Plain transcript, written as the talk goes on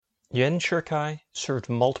Yuan Shikai served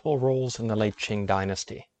multiple roles in the late Qing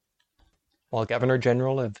dynasty. While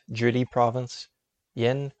Governor-General of Zhili Province,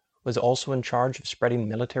 Yuan was also in charge of spreading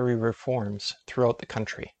military reforms throughout the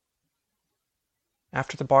country.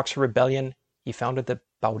 After the Boxer Rebellion, he founded the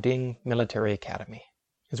Baoding Military Academy,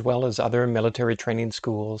 as well as other military training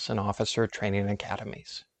schools and officer training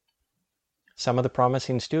academies. Some of the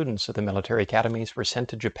promising students of the military academies were sent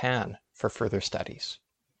to Japan for further studies.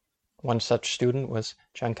 One such student was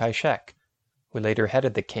Chiang Kai-shek, who later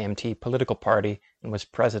headed the KMT political party and was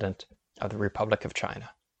president of the Republic of China.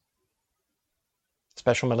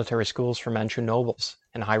 Special military schools for Manchu nobles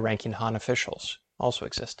and high-ranking Han officials also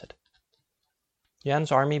existed.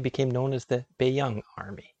 Yuan's army became known as the Beiyang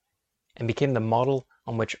Army and became the model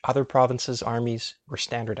on which other provinces' armies were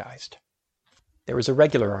standardized. There was a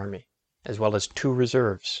regular army, as well as two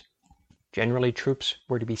reserves. Generally, troops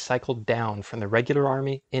were to be cycled down from the regular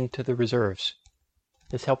army into the reserves.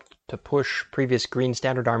 This helped to push previous Green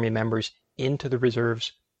Standard Army members into the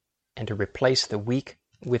reserves and to replace the weak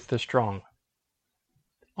with the strong.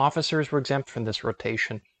 Officers were exempt from this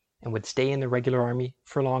rotation and would stay in the regular army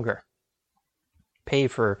for longer. Pay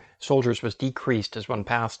for soldiers was decreased as one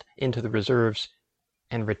passed into the reserves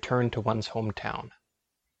and returned to one's hometown.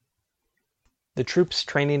 The troops'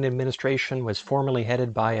 training administration was formally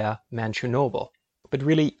headed by a Manchu noble, but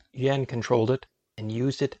really Yuan controlled it and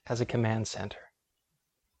used it as a command center.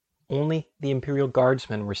 Only the Imperial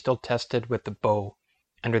Guardsmen were still tested with the bow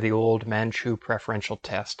under the old Manchu preferential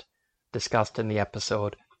test discussed in the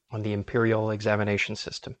episode on the Imperial examination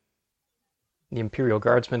system. The Imperial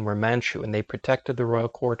Guardsmen were Manchu and they protected the royal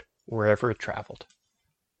court wherever it traveled.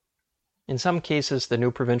 In some cases, the new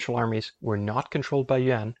provincial armies were not controlled by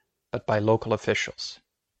Yuan, but by local officials.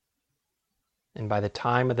 And by the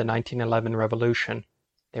time of the 1911 revolution,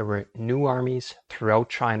 there were new armies throughout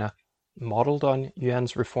China modeled on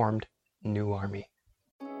Yuan's reformed New Army.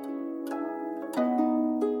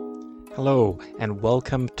 Hello, and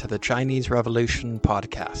welcome to the Chinese Revolution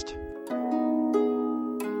podcast.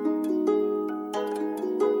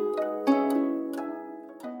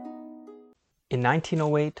 In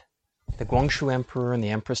 1908, the Guangxu Emperor and the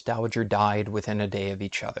Empress Dowager died within a day of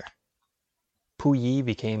each other. Pu Yi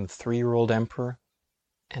became 3-year-old emperor,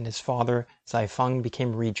 and his father, Zaifeng,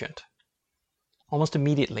 became regent. Almost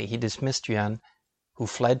immediately, he dismissed Yuan, who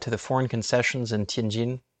fled to the foreign concessions in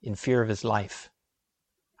Tianjin in fear of his life.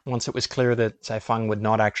 Once it was clear that Zaifeng would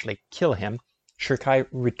not actually kill him, Shikai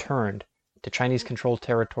returned to Chinese-controlled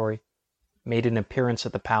territory, made an appearance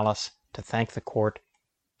at the palace to thank the court,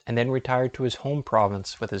 and then retired to his home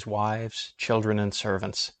province with his wives, children, and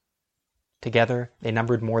servants. Together, they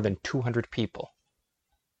numbered more than 200 people.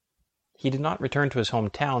 He did not return to his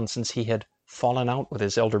hometown since he had fallen out with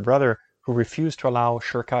his elder brother, who refused to allow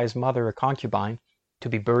Shikai's mother, a concubine, to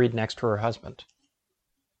be buried next to her husband.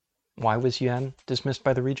 Why was Yuan dismissed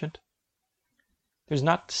by the regent? There does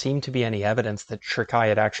not seem to be any evidence that Shikai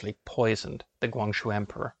had actually poisoned the Guangxu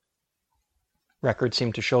emperor. Records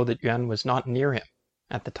seem to show that Yuan was not near him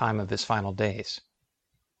at the time of his final days.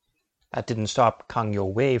 That didn't stop Kang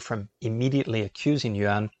You-wei from immediately accusing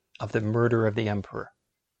Yuan of the murder of the emperor.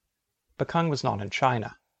 But Kang was not in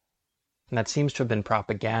China, and that seems to have been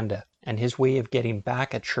propaganda and his way of getting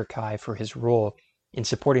back at Shikai for his role in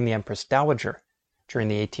supporting the Empress Dowager during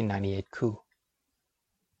the 1898 coup.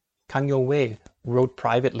 Kang You-wei wrote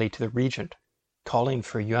privately to the regent, calling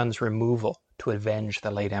for Yuan's removal to avenge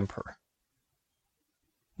the late emperor.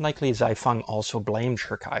 Likely Zaifeng also blamed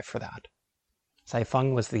Shikai for that.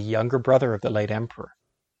 Zaifeng was the younger brother of the late emperor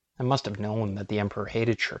and must have known that the emperor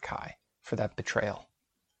hated Shikai for that betrayal.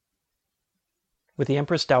 With the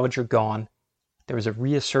Empress Dowager gone, there was a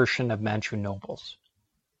reassertion of Manchu nobles.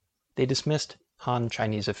 They dismissed Han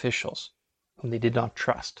Chinese officials, whom they did not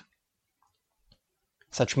trust.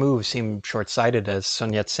 Such moves seemed short-sighted as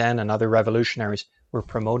Sun Yat-sen and other revolutionaries were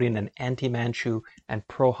promoting an anti-Manchu and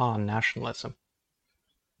pro-Han nationalism.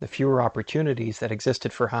 The fewer opportunities that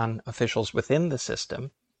existed for Han officials within the system,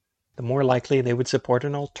 the more likely they would support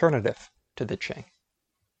an alternative to the Qing.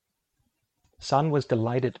 Sun was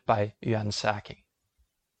delighted by Yuan's sacking.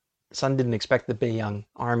 Sun didn't expect the Beiyang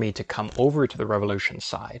army to come over to the revolution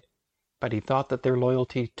side, but he thought that their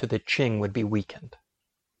loyalty to the Qing would be weakened.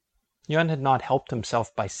 Yuan had not helped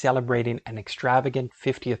himself by celebrating an extravagant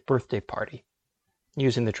 50th birthday party,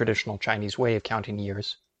 using the traditional Chinese way of counting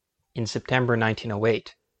years, in September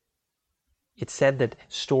 1908. It said that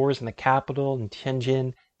stores in the capital, in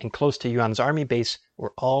Tianjin, and close to Yuan's army base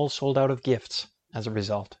were all sold out of gifts as a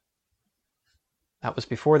result. That was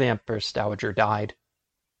before the Empress Dowager died.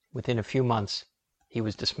 Within a few months, he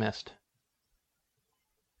was dismissed.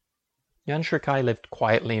 Yuan Shikai lived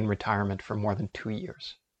quietly in retirement for more than 2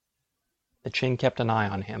 years. The Qing kept an eye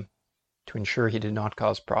on him to ensure he did not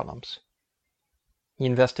cause problems. He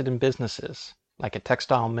invested in businesses like a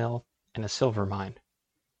textile mill and a silver mine.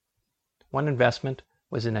 One investment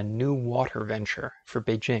was in a new water venture for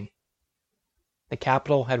Beijing. The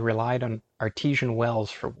capital had relied on artesian wells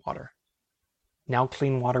for water. Now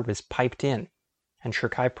clean water was piped in, and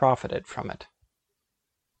Shikai profited from it.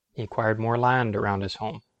 He acquired more land around his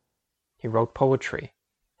home. He wrote poetry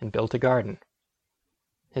and built a garden.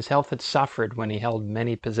 His health had suffered when he held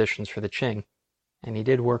many positions for the Qing, and he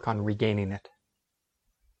did work on regaining it.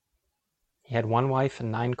 He had 1 wife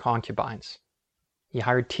and 9 concubines. He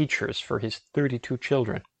hired teachers for his 32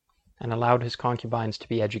 children and allowed his concubines to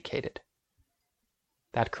be educated.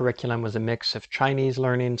 That curriculum was a mix of Chinese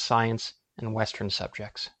learning, science, and Western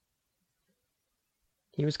subjects.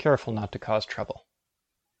 He was careful not to cause trouble.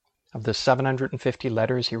 Of the 750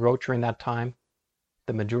 letters he wrote during that time,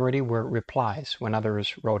 the majority were replies when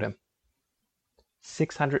others wrote him.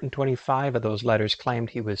 625 of those letters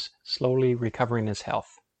claimed he was slowly recovering his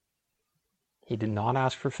health. He did not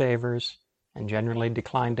ask for favors and generally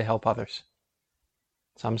declined to help others.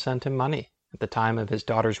 Some sent him money at the time of his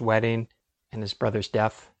daughter's wedding and his brother's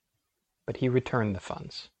death, but he returned the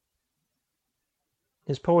funds.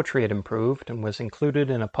 His poetry had improved and was included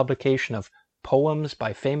in a publication of poems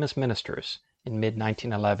by famous ministers in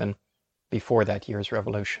mid-1911, before that year's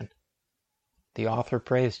revolution. The author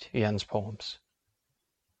praised Yuan's poems.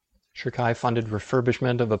 Shikai funded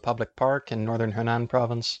refurbishment of a public park in northern Hunan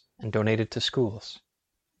province and donated to schools.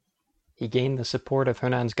 He gained the support of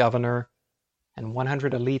Hunan's governor, and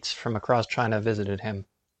 100 elites from across China visited him.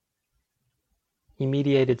 He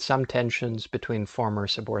mediated some tensions between former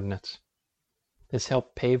subordinates. This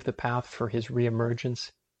helped pave the path for his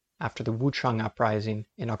re-emergence after the Wuchang uprising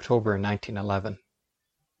in October 1911.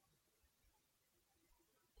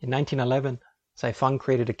 In 1911, Zaifeng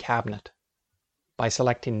created a cabinet. By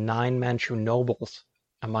selecting 9 Manchu nobles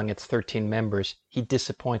among its 13 members, he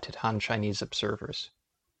disappointed Han Chinese observers.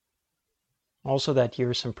 Also that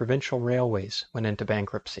year, some provincial railways went into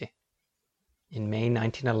bankruptcy. In May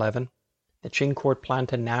 1911, the Qing court planned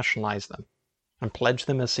to nationalize them and pledge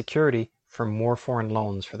them as security for more foreign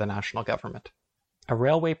loans for the national government. A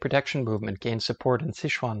railway protection movement gained support in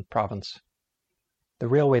Sichuan province. The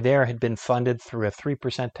railway there had been funded through a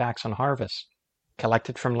 3% tax on harvests,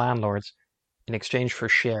 collected from landlords in exchange for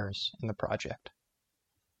shares in the project.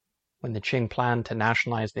 When the Qing planned to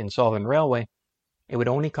nationalize the insolvent railway, it would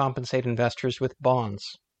only compensate investors with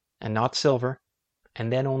bonds, and not silver,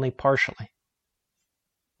 and then only partially.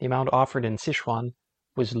 The amount offered in Sichuan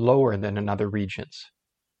was lower than in other regions.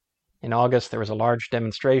 In August, there was a large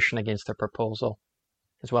demonstration against the proposal,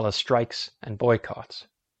 as well as strikes and boycotts.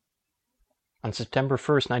 On September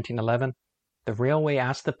 1st, 1911, the railway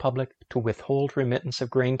asked the public to withhold remittance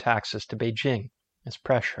of grain taxes to Beijing as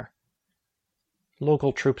pressure.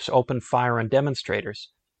 Local troops opened fire on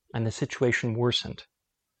demonstrators, and the situation worsened.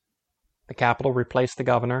 The capital replaced the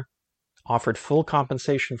governor, offered full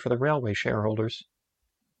compensation for the railway shareholders,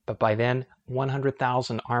 but by then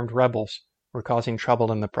 100,000 armed rebels were causing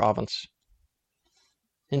trouble in the province.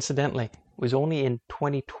 Incidentally, it was only in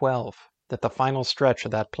 2012 that the final stretch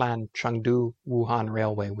of that planned Chengdu-Wuhan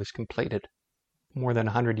railway was completed, more than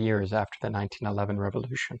 100 years after the 1911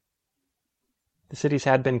 revolution. The cities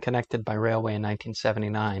had been connected by railway in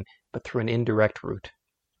 1979, but through an indirect route.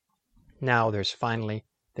 Now there's finally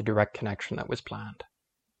the direct connection that was planned.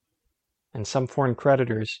 And some foreign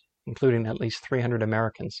creditors, including at least 300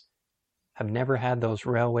 Americans, have never had those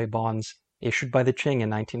railway bonds issued by the Qing in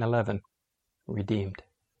 1911 redeemed.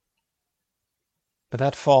 But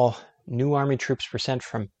that fall, new army troops were sent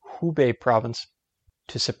from Hubei province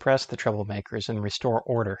to suppress the troublemakers and restore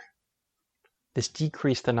order. This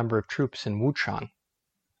decreased the number of troops in Wuchang,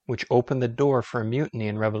 which opened the door for a mutiny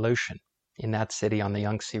and revolution in that city on the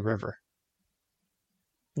Yangtze River.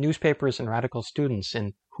 Newspapers and radical students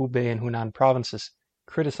in Hubei and Hunan provinces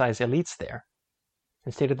criticized elites there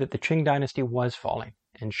and stated that the Qing dynasty was falling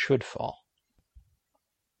and should fall.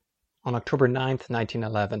 On October 9th,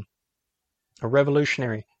 1911, a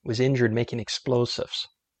revolutionary was injured making explosives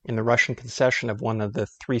in the Russian concession of one of the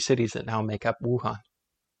 3 cities that now make up Wuhan.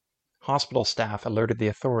 Hospital staff alerted the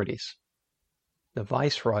authorities. The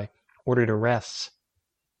viceroy ordered arrests,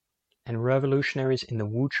 and revolutionaries in the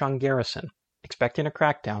Wuchang garrison, expecting a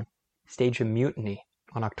crackdown, staged a mutiny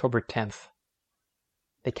on October 10th.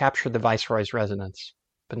 They captured the viceroy's residence,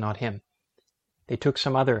 but not him. They took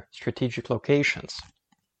some other strategic locations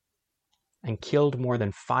and killed more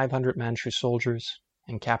than 500 Manchu soldiers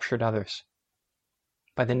and captured others.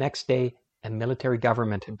 By the next day, and military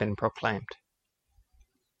government had been proclaimed.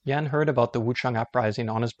 Yuan heard about the Wuchang uprising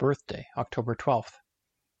on his birthday, October 12th.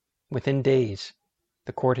 Within days,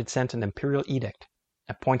 the court had sent an imperial edict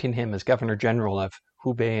appointing him as Governor General of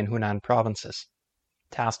Hubei and Hunan provinces,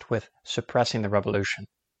 tasked with suppressing the revolution,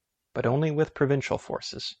 but only with provincial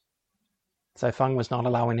forces. Zaifeng was not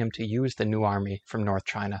allowing him to use the new army from North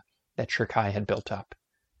China that Shikai had built up.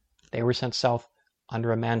 They were sent south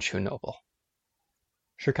under a Manchu noble.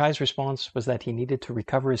 Shikai's response was that he needed to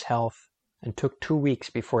recover his health and took 2 weeks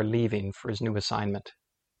before leaving for his new assignment.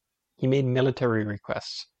 He made military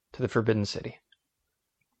requests to the Forbidden City.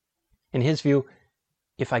 In his view,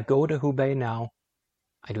 if I go to Hubei now,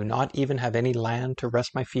 I do not even have any land to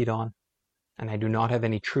rest my feet on, and I do not have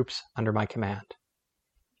any troops under my command.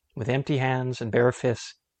 With empty hands and bare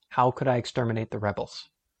fists, how could I exterminate the rebels?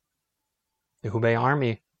 The Hubei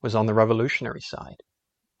army was on the revolutionary side,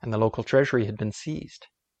 and the local treasury had been seized.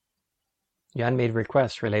 Yuan made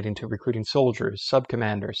requests relating to recruiting soldiers,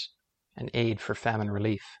 sub-commanders, and aid for famine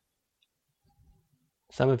relief.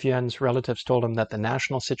 Some of Yuan's relatives told him that the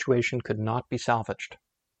national situation could not be salvaged,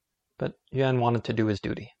 but Yuan wanted to do his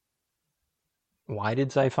duty. Why did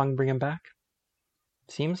Zaifeng bring him back?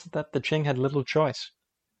 It seems that the Qing had little choice.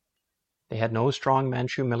 They had no strong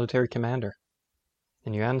Manchu military commander,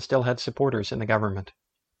 and Yuan still had supporters in the government.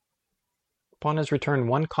 Upon his return,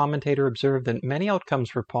 one commentator observed that many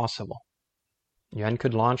outcomes were possible. Yuan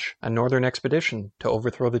could launch a northern expedition to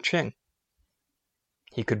overthrow the Qing.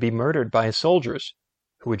 He could be murdered by his soldiers,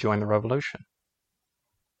 who would join the revolution.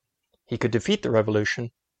 He could defeat the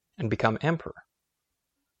revolution and become emperor.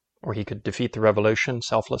 Or he could defeat the revolution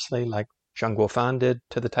selflessly like Zhang Guofan did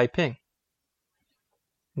to the Taiping.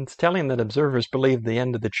 It's telling that observers believed the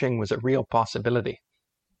end of the Qing was a real possibility,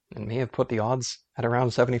 and may have put the odds at around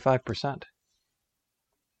 75%.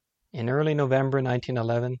 In early November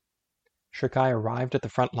 1911, Shikai arrived at the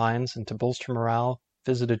front lines and to bolster morale,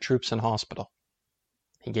 visited troops in hospital.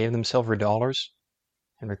 He gave them silver dollars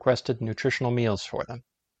and requested nutritional meals for them.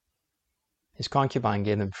 His concubine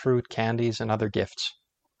gave them fruit, candies, and other gifts.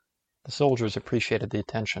 The soldiers appreciated the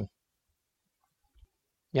attention.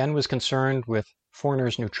 Yuan was concerned with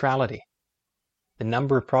foreigners' neutrality, the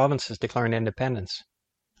number of provinces declaring independence,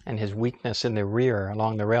 and his weakness in the rear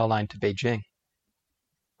along the rail line to Beijing.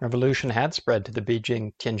 Revolution had spread to the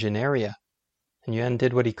Beijing-Tianjin area, and Yuan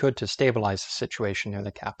did what he could to stabilize the situation near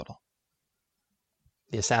the capital.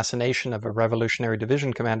 The assassination of a revolutionary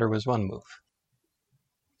division commander was one move.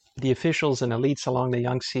 The officials and elites along the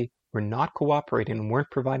Yangtze were not cooperating and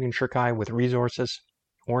weren't providing Shikai with resources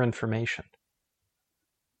or information.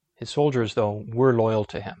 His soldiers, though, were loyal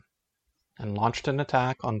to him and launched an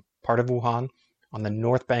attack on part of Wuhan on the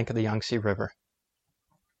north bank of the Yangtze River.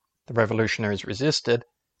 The revolutionaries resisted,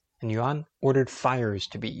 and Yuan ordered fires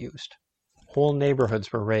to be used. Whole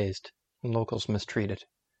neighborhoods were razed and locals mistreated.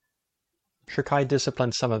 Shikai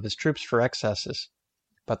disciplined some of his troops for excesses,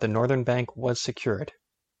 but the northern bank was secured.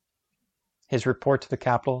 His report to the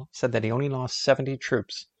capital said that he only lost 70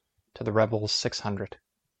 troops to the rebels' 600.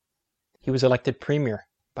 He was elected premier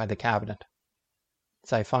by the cabinet.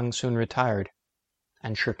 Zaifeng soon retired,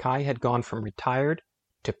 and Shikai had gone from retired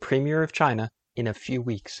to premier of China in a few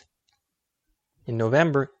weeks. In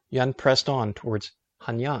November, Yuan pressed on towards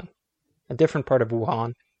Hanyang, a different part of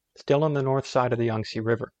Wuhan, still on the north side of the Yangtze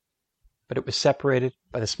River, but it was separated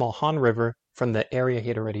by the small Han River from the area he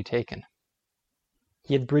had already taken.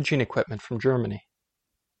 He had bridging equipment from Germany.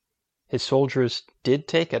 His soldiers did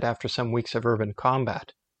take it after some weeks of urban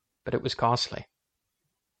combat, but it was costly.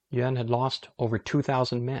 Yuan had lost over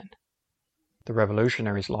 2,000 men. The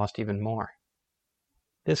revolutionaries lost even more.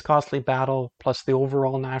 This costly battle, plus the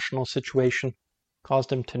overall national situation,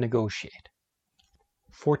 caused him to negotiate.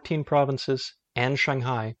 14 provinces and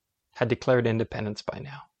Shanghai had declared independence by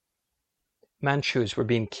now. Manchus were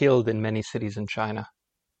being killed in many cities in China.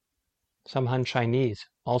 Some Han Chinese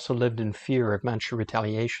also lived in fear of Manchu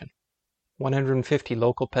retaliation. 150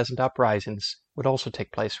 local peasant uprisings would also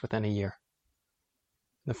take place within a year.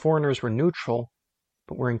 The foreigners were neutral,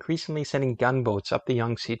 but were increasingly sending gunboats up the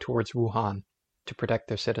Yangtze towards Wuhan to protect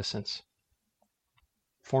their citizens.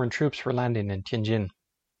 Foreign troops were landing in Tianjin.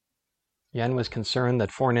 Yuan was concerned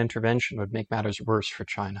that foreign intervention would make matters worse for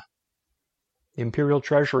China. The imperial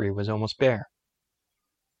treasury was almost bare.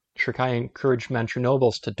 Shikai encouraged Manchu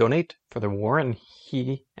nobles to donate for the war, and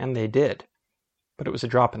they did, but it was a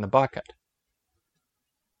drop in the bucket.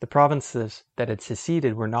 The provinces that had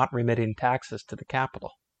seceded were not remitting taxes to the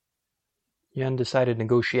capital. Yuan decided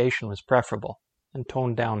negotiation was preferable and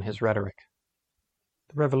toned down his rhetoric.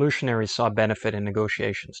 The revolutionaries saw benefit in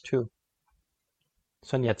negotiations too.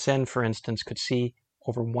 Sun Yat-sen, for instance, could see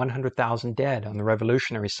over 100,000 dead on the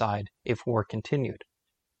revolutionary side if war continued.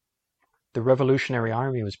 The revolutionary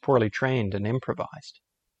army was poorly trained and improvised.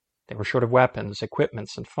 They were short of weapons,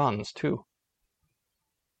 equipments, and funds, too.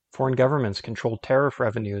 Foreign governments controlled tariff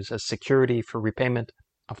revenues as security for repayment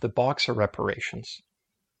of the Boxer reparations.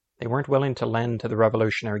 They weren't willing to lend to the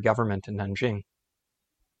revolutionary government in Nanjing.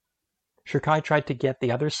 Shikai tried to get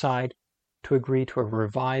the other side to agree to a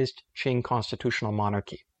revised Qing constitutional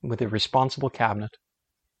monarchy with a responsible cabinet,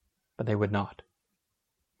 but they would not.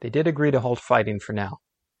 They did agree to halt fighting for now,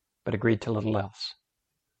 but agreed to little else.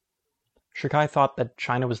 Shikai thought that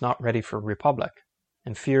China was not ready for a republic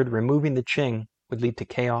and feared removing the Qing would lead to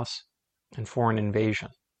chaos and foreign invasion.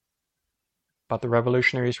 But the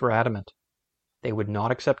revolutionaries were adamant. They would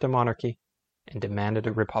not accept a monarchy and demanded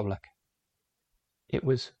a republic. It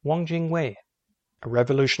was Wang Jingwei, a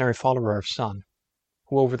revolutionary follower of Sun,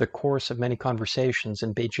 who over the course of many conversations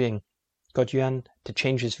in Beijing got Yuan to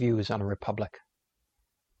change his views on a republic.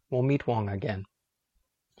 We'll meet Wang again.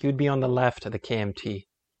 He would be on the left of the KMT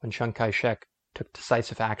when Chiang Kai-shek took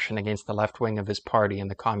decisive action against the left wing of his party and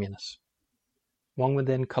the communists. Wang would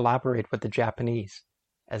then collaborate with the Japanese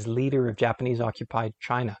as leader of Japanese-occupied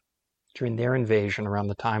China during their invasion around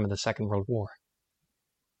the time of the Second World War.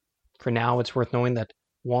 For now, it's worth knowing that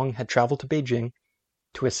Wang had traveled to Beijing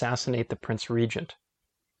to assassinate the Prince Regent,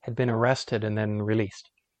 had been arrested and then released.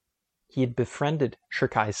 He had befriended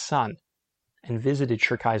Shikai's son and visited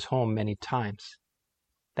Shikai's home many times.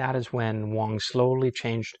 That is when Wang slowly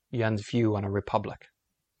changed Yuan's view on a republic.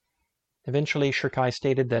 Eventually, Shikai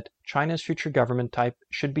stated that China's future government type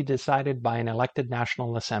should be decided by an elected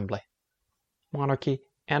National Assembly. Monarchy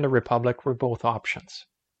and a republic were both options.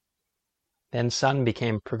 Then Sun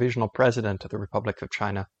became provisional president of the Republic of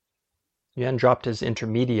China. Yuan dropped his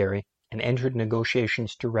intermediary and entered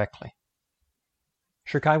negotiations directly.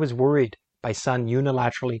 Shikai was worried by Sun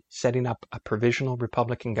unilaterally setting up a provisional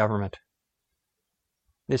republican government.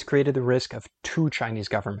 This created the risk of two Chinese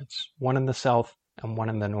governments, one in the south and one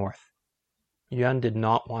in the north. Yuan did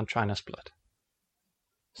not want China split.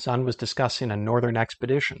 Sun was discussing a northern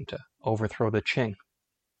expedition to overthrow the Qing.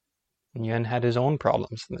 Yuan had his own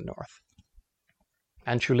problems in the north.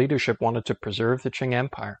 Manchu leadership wanted to preserve the Qing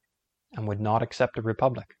Empire and would not accept a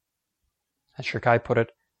republic. As Shikai put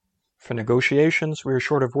it, for negotiations we are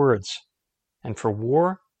short of words, and for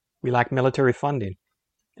war we lack military funding,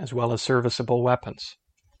 as well as serviceable weapons.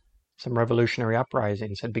 Some revolutionary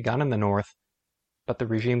uprisings had begun in the north, but the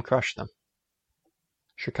regime crushed them.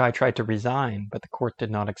 Shikai tried to resign, but the court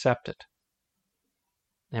did not accept it.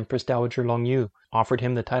 Empress Dowager Longyu offered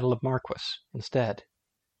him the title of Marquis instead.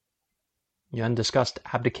 Yuan discussed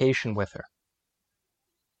abdication with her.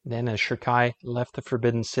 Then, as Shikai left the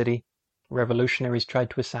Forbidden City, revolutionaries tried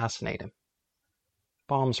to assassinate him.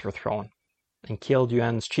 Bombs were thrown and killed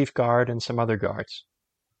Yuan's chief guard and some other guards.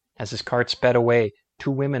 As his cart sped away,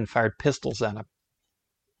 two women fired pistols at him.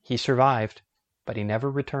 He survived, but he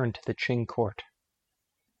never returned to the Qing court.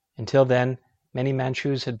 Until then, many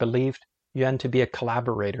Manchus had believed Yuan to be a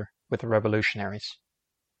collaborator with the revolutionaries.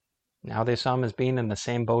 Now they saw him as being in the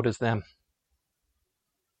same boat as them.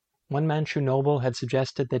 One Manchu noble had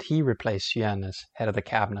suggested that he replace Yuan as head of the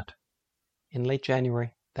cabinet. In late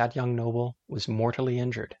January, that young noble was mortally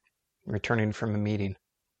injured, returning from a meeting.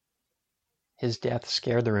 His death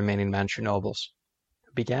scared the remaining Manchu nobles,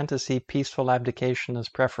 who began to see peaceful abdication as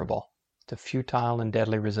preferable to futile and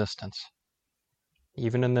deadly resistance.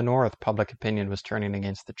 Even in the north, public opinion was turning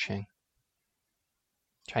against the Qing.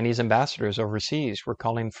 Chinese ambassadors overseas were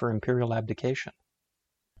calling for imperial abdication.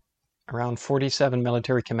 Around 47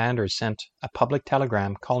 military commanders sent a public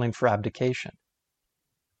telegram calling for abdication.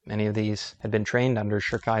 Many of these had been trained under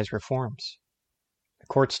Shikai's reforms. The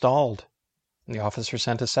court stalled, and the officer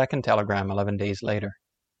sent a second telegram 11 days later.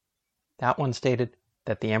 That one stated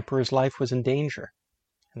that the emperor's life was in danger,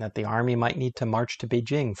 and that the army might need to march to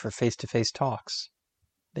Beijing for face-to-face talks.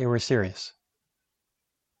 They were serious.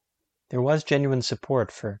 There was genuine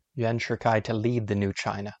support for Yuan Shikai to lead the new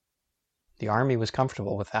China. The army was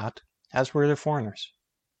comfortable with that, as were the foreigners.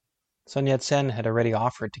 Sun Yat-sen had already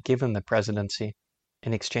offered to give him the presidency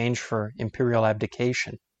in exchange for imperial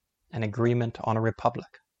abdication and agreement on a republic.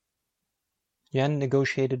 Yuan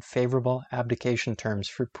negotiated favorable abdication terms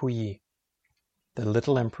for Puyi. The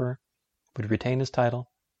little emperor would retain his title,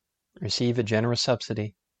 receive a generous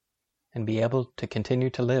subsidy, and be able to continue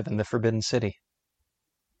to live in the Forbidden City.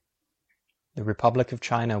 The Republic of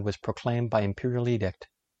China was proclaimed by imperial edict,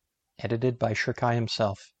 edited by Shikai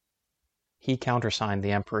himself. He countersigned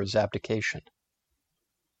the emperor's abdication.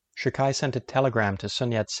 Shikai sent a telegram to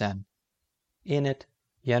Sun Yat-sen. In it,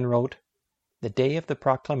 Yuan wrote, "The day of the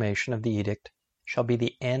proclamation of the edict shall be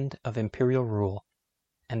the end of imperial rule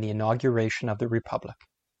and the inauguration of the Republic.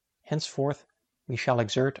 Henceforth, we shall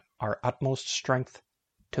exert our utmost strength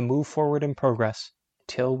to move forward in progress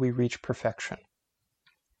till we reach perfection.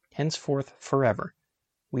 Henceforth, forever,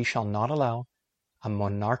 we shall not allow a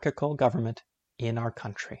monarchical government in our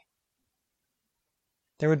country.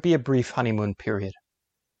 There would be a brief honeymoon period.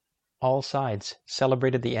 All sides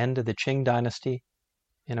celebrated the end of the Qing dynasty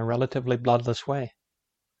in a relatively bloodless way.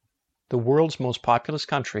 The world's most populous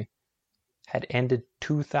country had ended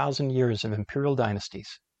 2,000 years of imperial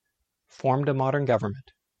dynasties, formed a modern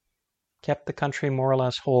government, kept the country more or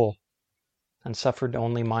less whole, and suffered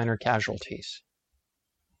only minor casualties.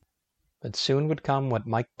 But soon would come what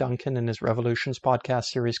Mike Duncan in his Revolutions podcast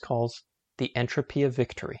series calls the entropy of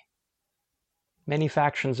victory. Many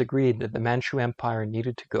factions agreed that the Manchu Empire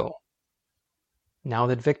needed to go. Now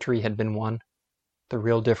that victory had been won, the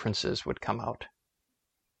real differences would come out.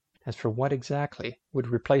 As for what exactly would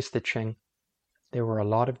replace the Qing, there were a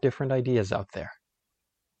lot of different ideas out there.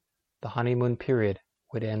 The honeymoon period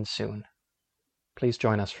would end soon. Please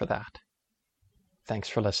join us for that. Thanks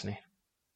for listening.